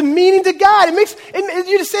is demeaning to God.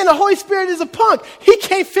 You're just saying the Holy Spirit is a punk. He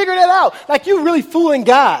can't figure that out. Like you're really fooling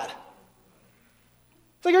God.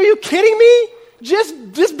 It's like, are you kidding me?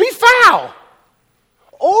 Just be foul.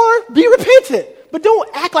 Or be repentant. But don't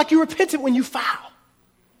act like you're repentant when you foul.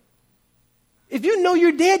 If you know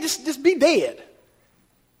you're dead, just be dead.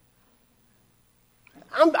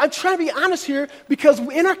 I'm trying to be honest here because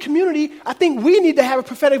in our community, I think we need to have a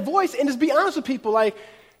prophetic voice and just be honest with people. Like,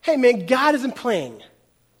 hey, man, God isn't playing.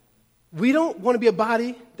 We don't want to be a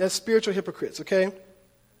body that's spiritual hypocrites, okay?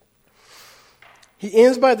 He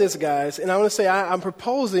ends by this, guys, and I want to say I'm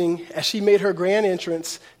proposing as she made her grand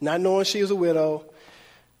entrance, not knowing she was a widow.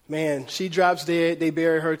 Man, she drops dead. They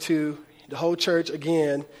bury her too. The whole church,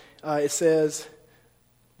 again, it says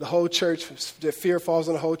the whole church, the fear falls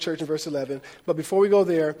on the whole church in verse 11. But before we go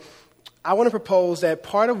there, I want to propose that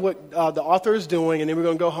part of what the author is doing, and then we're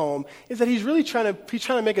going to go home, is that he's really trying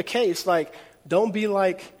to make a case like, don't be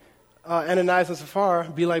like Ananias and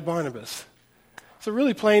Sapphira, be like Barnabas. It's a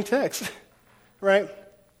really plain text, right?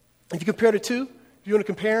 If you compare the two, if you want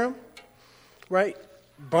to compare them, right?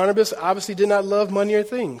 Barnabas obviously did not love money or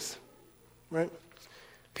things, right?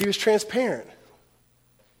 He was transparent,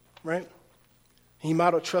 right? He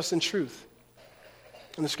modeled trust and truth.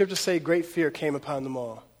 And the scriptures say great fear came upon them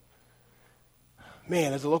all.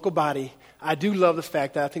 Man, as a local body, I do love the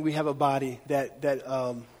fact that I think we have a body that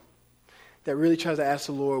really tries to ask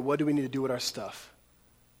the Lord, what do we need to do with our stuff?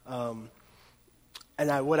 What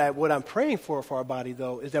I'm praying for our body,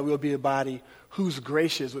 though, is that we'll be a body who's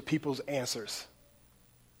gracious with people's answers.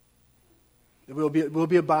 We'll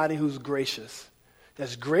be a body who's gracious.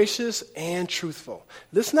 That's gracious and truthful.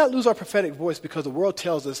 Let's not lose our prophetic voice because the world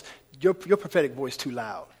tells us your prophetic voice too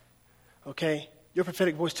loud. Okay? Your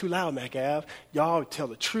prophetic voice too loud, MacAv. Y'all tell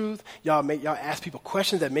the truth. Y'all ask people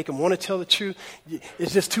questions that make them want to tell the truth.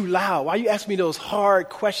 It's just too loud. Why are you asking me those hard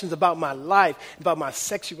questions about my life, about my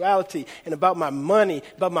sexuality, and about my money,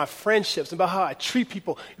 about my friendships, about how I treat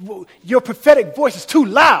people? Your prophetic voice is too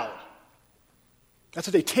loud. That's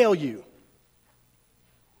what they tell you.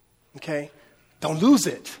 Okay? Don't lose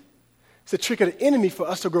it. It's a trick of the enemy for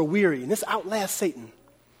us to grow weary, and this outlasts Satan.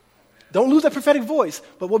 Don't lose that prophetic voice.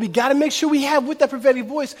 But what we got to make sure we have with that prophetic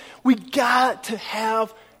voice, we got to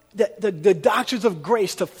have the doctrines of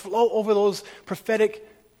grace to flow over those prophetic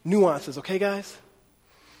nuances, okay, guys?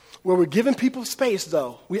 Where we're giving people space,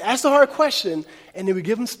 though. We ask the hard question, and then we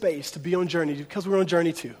give them space to be on journey because we're on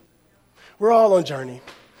journey too. We're all on journey.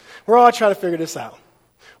 We're all trying to figure this out.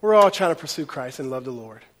 We're all trying to pursue Christ and love the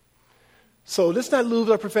Lord. So let's not lose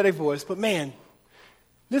our prophetic voice, but man,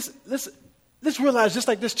 let's realize, just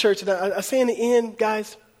like this church, and I say in the end,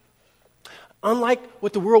 guys, unlike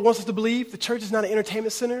what the world wants us to believe, the church is not an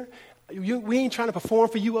entertainment center. We ain't trying to perform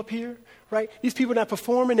for you up here, right? These people are not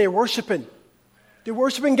performing, they're worshiping. They're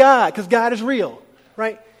worshiping God because God is real,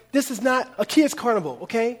 right? This is not a kids' carnival,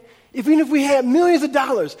 okay? Even if we had millions of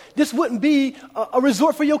dollars, this wouldn't be a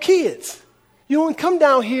resort for your kids. You don't come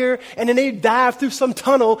down here and then they dive through some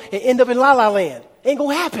tunnel and end up in La La Land. Ain't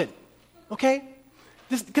gonna happen, okay?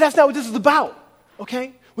 That's not what this is about,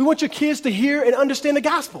 okay? We want your kids to hear and understand the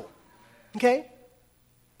gospel, okay?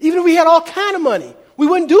 Even if we had all kind of money, We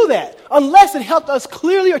wouldn't do that unless it helped us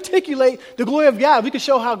clearly articulate the glory of God. We could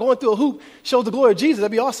show how going through a hoop shows the glory of Jesus.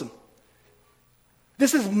 That'd be awesome.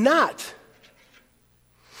 This is not.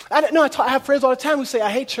 I have friends all the time who say, I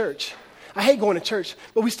hate church. I hate going to church,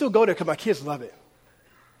 but we still go there because my kids love it.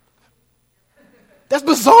 That's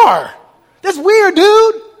bizarre. That's weird,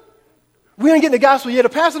 dude. We ain't getting the gospel yet. The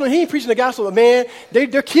pastor, he ain't preaching the gospel, but man,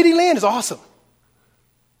 their kiddie land is awesome.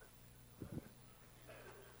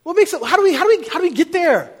 What makes it? How do we get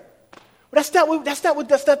there? Well, that's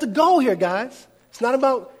not the goal here, guys. It's not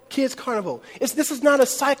about kids' carnival. This is not a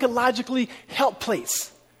psychologically help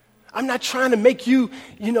place. I'm not trying to make you,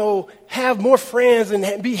 have more friends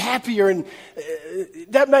and be happier. And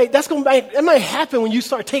that might happen when you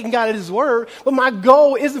start taking God at His word. But my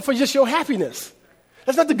goal isn't for just your happiness.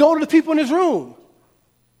 That's not the goal of the people in this room.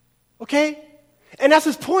 Okay? And that's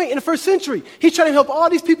his point in the first century. He's trying to help all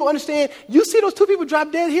these people understand, you see those 2 people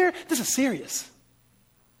drop dead here? This is serious.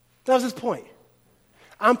 That was his point.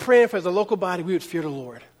 I'm praying for, as a local body, we would fear the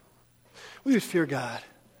Lord. We would fear God.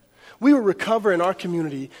 We would recover in our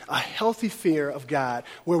community a healthy fear of God,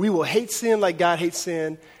 where we will hate sin like God hates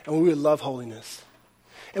sin, and we would love holiness.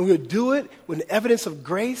 And we would do it with evidence of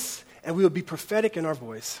grace, and we would be prophetic in our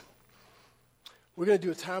voice. We're going to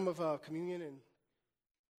do a time of communion and